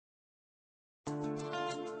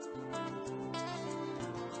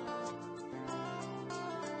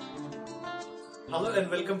Hello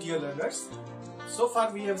and welcome to your learners. So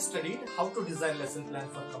far we have studied how to design lesson plan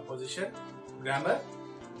for composition, grammar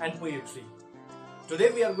and poetry. Today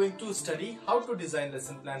we are going to study how to design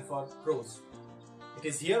lesson plan for prose. It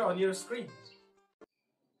is here on your screen.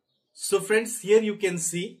 So friends, here you can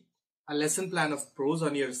see a lesson plan of prose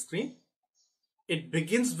on your screen. It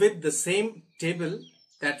begins with the same table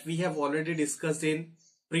that we have already discussed in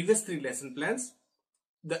previous 3 lesson plans.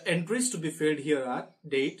 The entries to be filled here are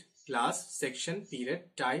date, class, section, period,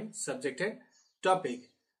 time, subject and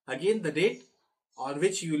topic. Again, the date on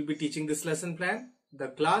which you will be teaching this lesson plan, the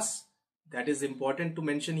class, that is important to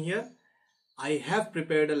mention here. I have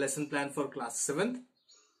prepared a lesson plan for class 7th,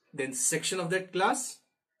 then section of that class,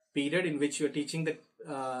 period in which you are teaching the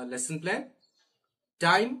lesson plan,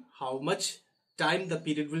 time, how much time the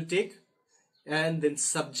period will take, and then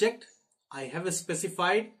subject, I have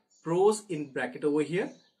specified prose in bracket over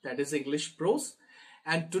here, that is English prose.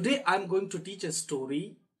 And today I'm going to teach a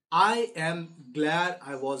story, I am glad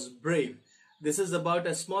I was brave. This is about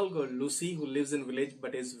a small girl, Lucy, who lives in village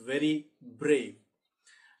but is very brave.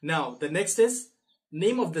 Now the next is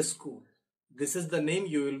name of the school. This is the name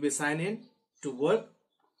you will be assigned in to work.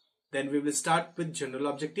 Then we will start with general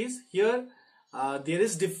objectives. Here there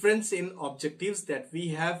is difference in objectives that we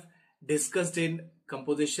have discussed in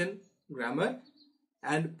composition, grammar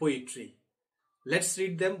and poetry. Let's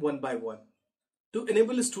read them one by one. To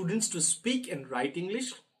enable students to speak and write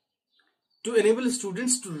English. To enable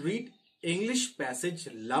students to read English passage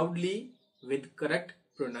loudly with correct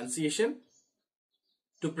pronunciation.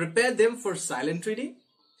 To prepare them for silent reading.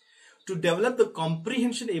 To develop the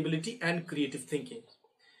comprehension ability and creative thinking.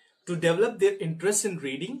 To develop their interest in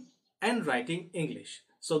reading and writing English.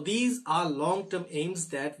 So these are long-term aims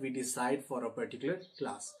that we decide for a particular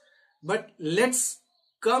class. But let's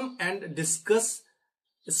come and discuss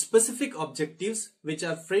specific objectives which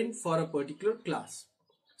are framed for a particular class.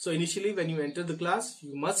 So initially when you enter the class,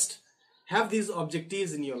 you must have these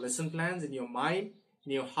objectives in your lesson plans, in your mind,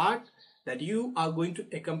 in your heart, that you are going to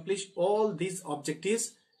accomplish all these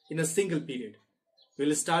objectives in a single period. We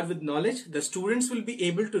will start with knowledge. The students will be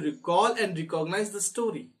able to recall and recognize the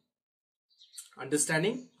story.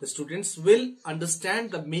 Understanding, the students will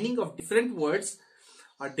understand the meaning of different words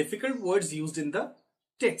or difficult words used in the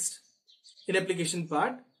text. In application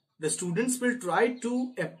part, the students will try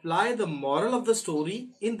to apply the moral of the story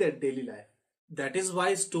in their daily life. That is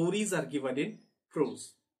why stories are given in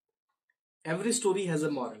prose. Every story has a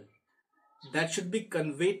moral that should be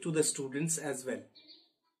conveyed to the students as well.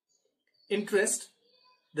 Interest,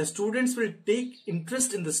 the students will take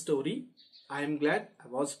interest in the story. I am glad I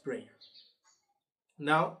was brave.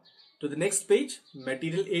 Now to the next page,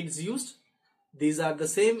 material aids used. These are the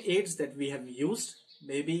same aids that we have used.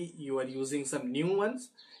 Maybe you are using some new ones.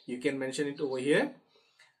 You can mention it over here.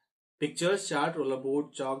 Pictures, chart, roller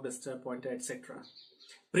board, chalk, duster, pointer, etc.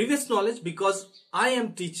 Previous knowledge, because I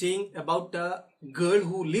am teaching about a girl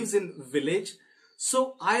who lives in village.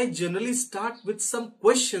 So I generally start with some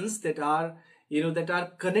questions that are, that are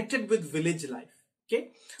connected with village life.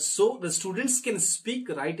 Okay. So the students can speak,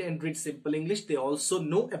 write and read simple English. They also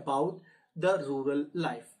know about the rural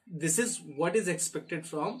life. This is what is expected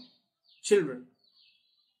from children.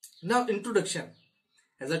 Now introduction.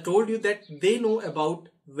 As I told you that they know about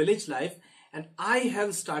village life, and I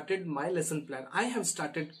have started my lesson plan. I have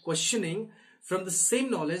started questioning from the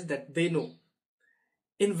same knowledge that they know.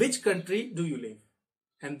 In which country do you live?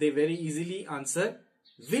 And they very easily answer,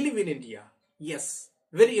 we live in India. Yes,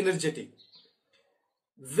 very energetic.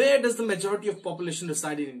 Where does the majority of population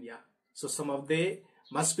reside in India? So some of they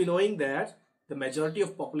must be knowing that the majority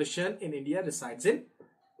of population in India resides in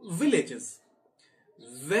villages.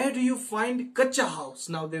 Where do you find kacha house?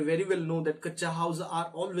 Now they very well know that kacha houses are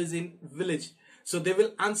always in village. So they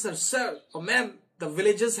will answer, sir or ma'am, the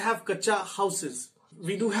villages have kacha houses.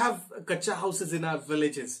 We do have kacha houses in our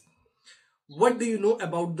villages. What do you know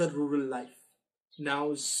about the rural life?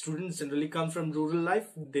 Now students generally come from rural life.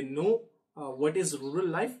 They know what is rural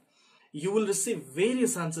life. You will receive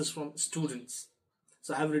various answers from students.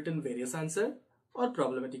 So I have written various answers or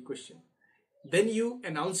problematic question. Then you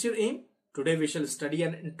announce your aim. Today we shall study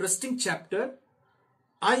an interesting chapter.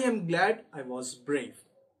 I am glad I was brave.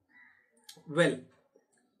 Well,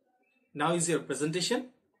 now is your presentation.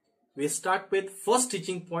 We start with first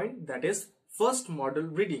teaching point, that is first model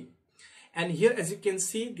reading. And here as you can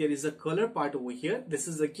see, there is a color part over here. This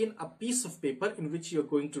is again a piece of paper in which you are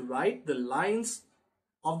going to write the lines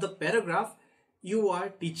of the paragraph you are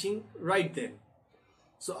teaching right then.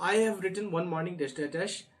 So I have written one morning dash dash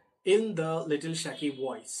dash in the little shaky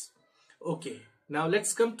voice. Okay, Now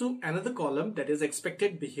let's come to another column, that is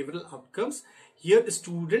expected behavioral outcomes. Here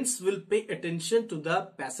students will pay attention to the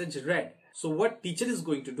passage read. So what teacher is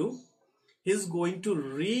going to do? He is going to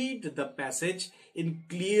read the passage in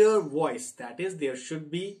clear voice. That is, there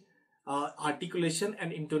should be articulation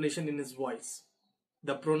and intonation in his voice.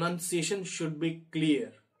 The pronunciation should be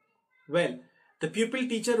clear. Well, the pupil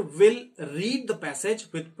teacher will read the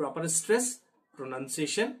passage with proper stress,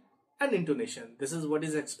 pronunciation and intonation. This is what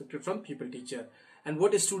is expected from pupil teacher. And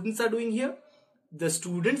what students are doing here? The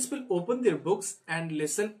students will open their books and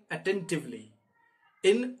listen attentively.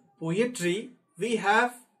 In poetry, we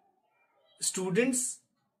have students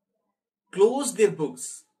close their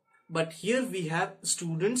books, but here we have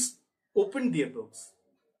students open their books,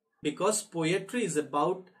 because poetry is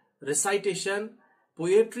about recitation,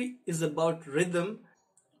 poetry is about rhythm,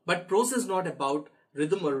 but prose is not about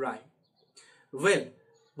rhythm or rhyme. Well,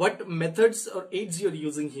 what methods or aids you are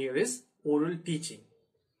using here is oral teaching.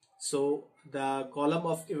 So the column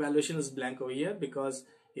of evaluation is blank over here because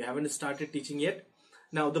you haven't started teaching yet.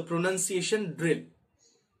 Now the pronunciation drill.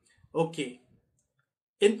 Okay,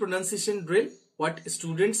 in pronunciation drill, what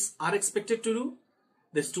students are expected to do?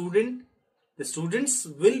 The students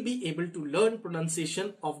will be able to learn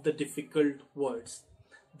pronunciation of the difficult words.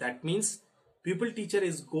 That means pupil teacher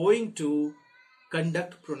is going to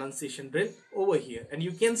conduct pronunciation drill over here, and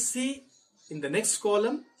you can see in the next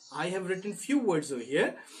column I have written few words over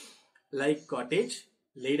here like cottage,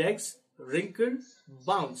 laid eggs, wrinkled,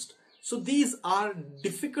 bounced. So these are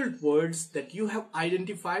difficult words that you have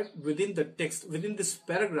identified within the text, within this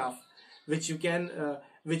paragraph, which you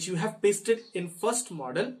have pasted in first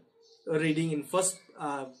model reading, in first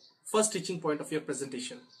teaching point of your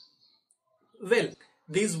presentation. Well,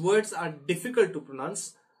 these words are difficult to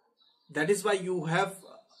pronounce. That is why you have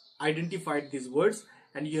identified these words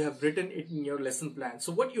and you have written it in your lesson plan.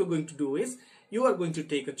 So what you are going to do is, you are going to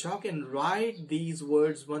take a chalk and write these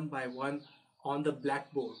words one by one on the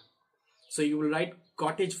blackboard. So you will write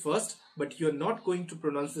cottage first, but you are not going to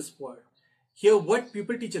pronounce this word. Here what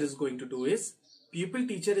pupil teacher is going to do is, pupil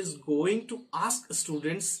teacher is going to ask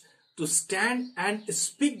students to stand and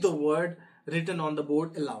speak the word written on the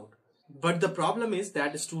board aloud. But the problem is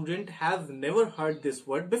that students have never heard this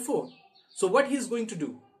word before. So what he is going to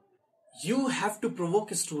do? You have to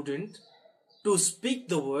provoke a student to speak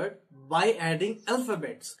the word by adding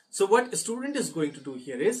alphabets. So what a student is going to do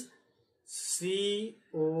here is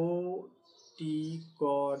C-O-T,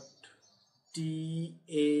 got, T-A-A-G-E-H,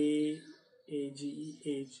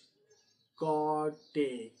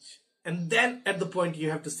 cottage. And then at the point you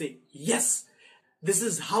have to say, yes, this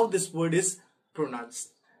is how this word is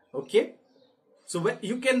pronounced. Okay? So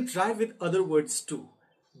you can try with other words too.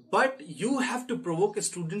 But you have to provoke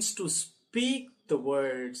students to speak the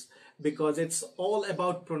words, because it's all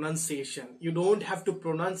about pronunciation. You don't have to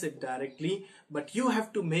pronounce it directly, but you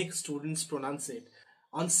have to make students pronounce it.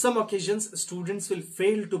 On some occasions, students will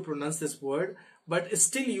fail to pronounce this word, but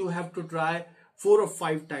still you have to try 4 or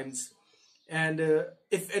 5 times. And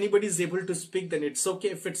if anybody is able to speak, then it's okay.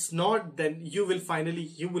 If it's not, then you will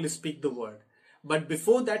speak the word. But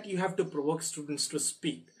before that, you have to provoke students to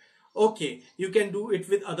speak. Okay, you can do it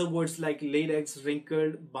with other words like laid eggs,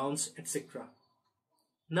 wrinkled, bounced, etc.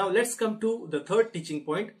 Now let's come to the third teaching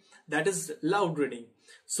point, that is loud reading.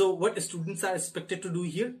 So what students are expected to do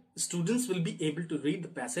here? Students will be able to read the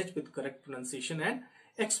passage with correct pronunciation and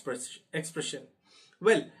expression.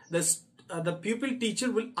 Well, the pupil teacher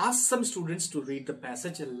will ask some students to read the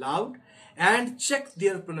passage aloud and check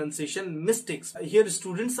their pronunciation mistakes. Here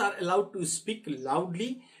students are allowed to speak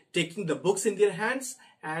loudly, taking the books in their hands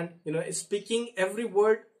and speaking every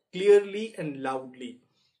word clearly and loudly.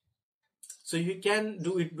 So you can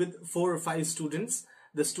do it with 4 or 5 students.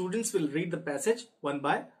 The students will read the passage one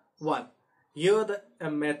by one. Here the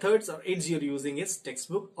methods or aids you're using is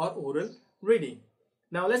textbook or oral reading.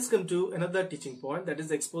 Now let's come to another teaching point, that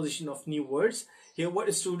is exposition of new words. Here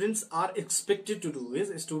what students are expected to do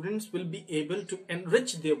is, students will be able to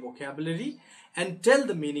enrich their vocabulary and tell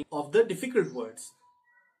the meaning of the difficult words.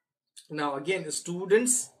 Now again,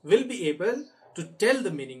 students will be able to tell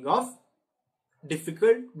the meaning of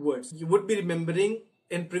difficult words. You would be remembering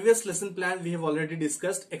in previous lesson plan we have already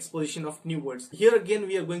discussed exposition of new words. Here again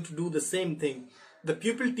we are going to do the same thing. The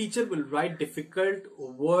pupil teacher will write difficult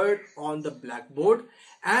word on the blackboard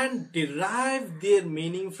and derive their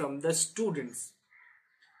meaning from the students.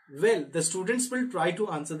 Well, the students will try to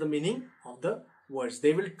answer the meaning of the words.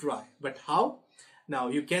 They will try. But how? Now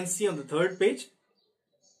you can see on the 3rd page.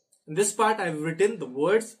 In this part I have written the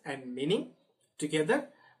words and meaning together.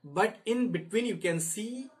 But in between you can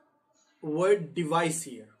see word device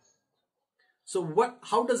here. So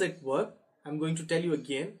how does it work? I'm going to tell you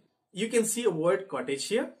again. You can see a word cottage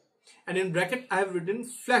here, and in bracket I have written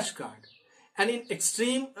flashcard, and in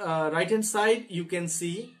extreme right hand side you can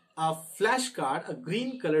see a flashcard, a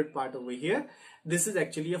green colored part over here. This is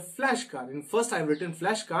actually a flashcard. In first I have written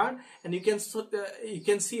flashcard, and you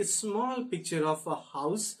can see a small picture of a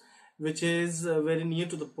house which is very near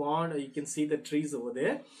to the pond. You can see the trees over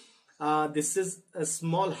there. This is a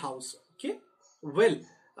small house. Okay, well,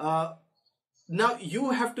 now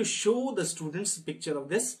you have to show the students a picture of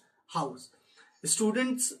this house. The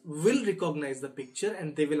students will recognize the picture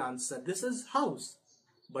and they will answer, this is house.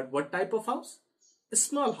 But what type of house? A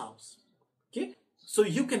small house. Okay, so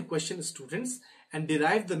you can question students and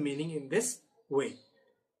derive the meaning in this way.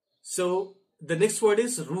 So the next word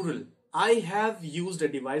is rural. I have used a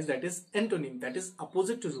device that is antonym, that is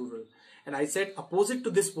opposite to rural, and I said opposite to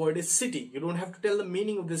this word is city. You don't have to tell the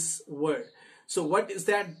meaning of this word. So what is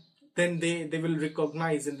that? Then they will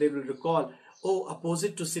recognize and they will recall, oh,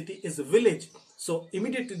 opposite to city is a village. So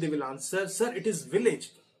immediately they will answer, sir, it is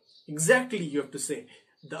village. Exactly, you have to say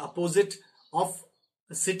the opposite of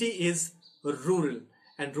city is rural,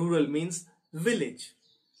 and rural means village.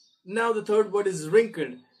 Now the third word is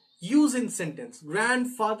wrinkled. Use in sentence.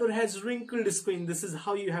 Grandfather has wrinkled his skin. This is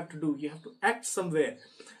how you have to do. You have to act somewhere.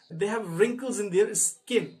 They have wrinkles in their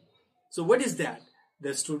skin. So what is that?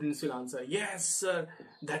 The students will answer, yes sir,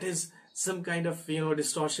 that is some kind of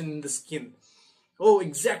distortion in the skin. Oh,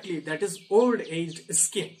 exactly, that is old aged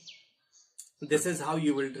skin. This is how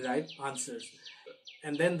you will derive answers.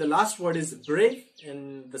 And then the last word is brave,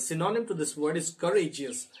 and the synonym to this word is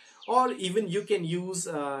courageous. Or even you can use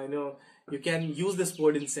you can use this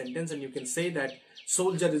word in sentence, and you can say that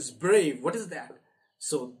soldier is brave. What is that?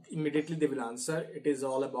 So immediately they will answer, it is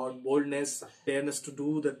all about boldness, dareness to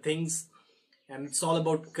do the things, and it's all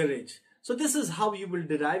about courage. So this is how you will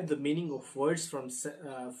derive the meaning of words from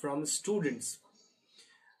students.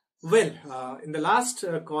 Well, in the last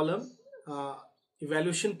column,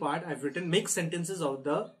 evaluation part, I've written make sentences of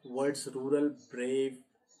the words rural, brave,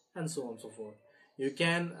 and so on and so forth. You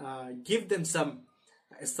can give them some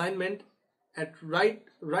assignment at right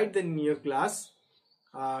then in your class.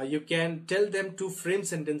 You can tell them to frame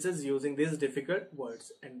sentences using these difficult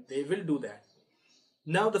words, and they will do that.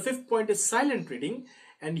 Now the fifth point is silent reading,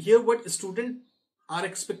 and here what students are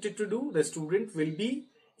expected to do, the student will be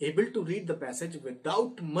able to read the passage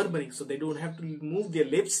without murmuring. So they don't have to move their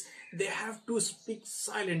lips, they have to speak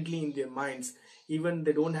silently in their minds. Even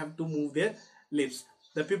they don't have to move their lips.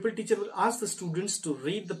 The pupil teacher will ask the students to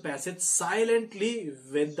read the passage silently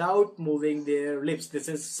without moving their lips. This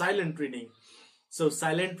is silent reading. So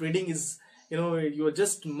silent reading is, you're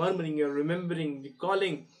just murmuring, you're remembering,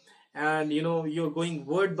 recalling, and you're going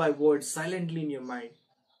word by word silently in your mind.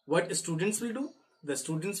 What students will do? The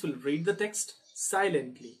students will read the text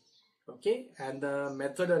silently. Okay, and the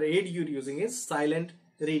method or aid you're using is silent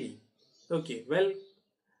reading. Okay, well,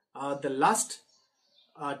 the last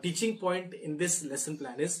teaching point in this lesson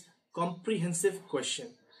plan is comprehensive question.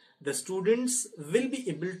 The students will be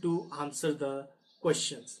able to answer the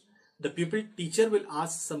questions. The pupil teacher will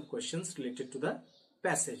ask some questions related to the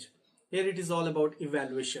passage. Here it is all about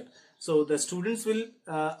evaluation. So the students will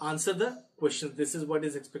answer the questions. This is what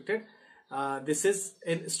is expected. This is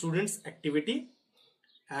in students' activity,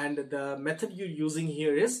 and the method you're using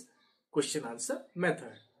here is question answer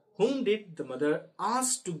method. Whom did the mother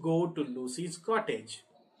ask to go to Lucy's cottage?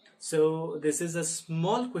 So this is a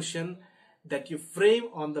small question that you frame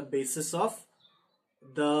on the basis of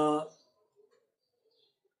the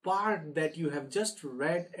part that you have just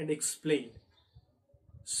read and explained.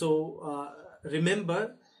 So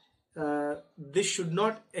remember, this should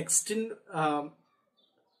not extend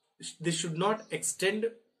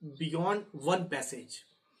beyond one passage.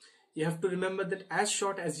 You have to remember that as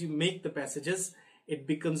short as you make the passages, it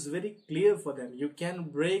becomes very clear for them. You can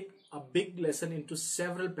break a big lesson into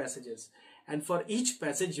several passages, and for each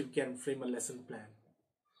passage you can frame a lesson plan.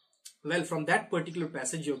 Well, from that particular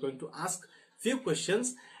passage you're going to ask few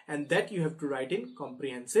questions, and that you have to write in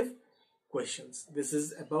comprehensive questions. This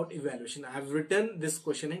is about evaluation. I have written this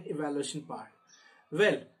question in evaluation part.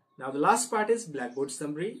 Well, now the last part is blackboard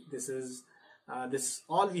summary. This is this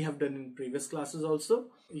all we have done in previous classes also.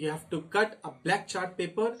 You have to cut a black chart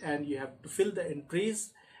paper and you have to fill the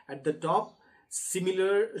entries at the top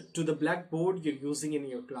similar to the blackboard you're using in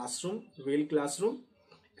your classroom, real classroom.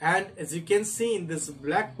 And as you can see in this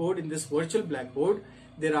blackboard, in this virtual blackboard,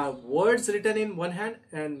 there are words written in one hand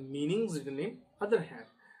and meanings written in other hand.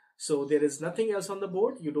 So there is nothing else on the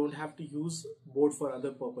board. You don't have to use board for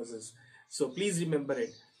other purposes. So please remember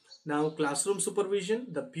it. Now classroom supervision.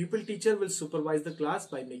 The pupil teacher will supervise the class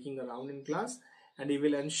by making a round in class and he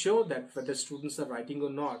will ensure that whether students are writing or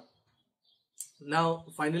not. Now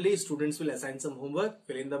finally, students will assign some homework,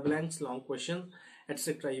 fill in the blanks, long questions,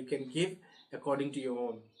 etc. you can give according to your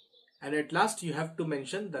own. And at last you have to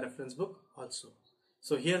mention the reference book also.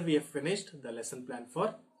 So here we have finished the lesson plan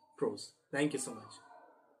for Prose. Thank you so much.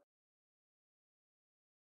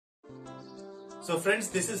 So friends,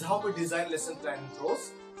 this is how we design lesson plan in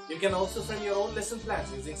Prose. You can also frame your own lesson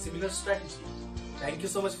plans using similar strategy. Thank you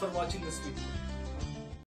so much for watching this video.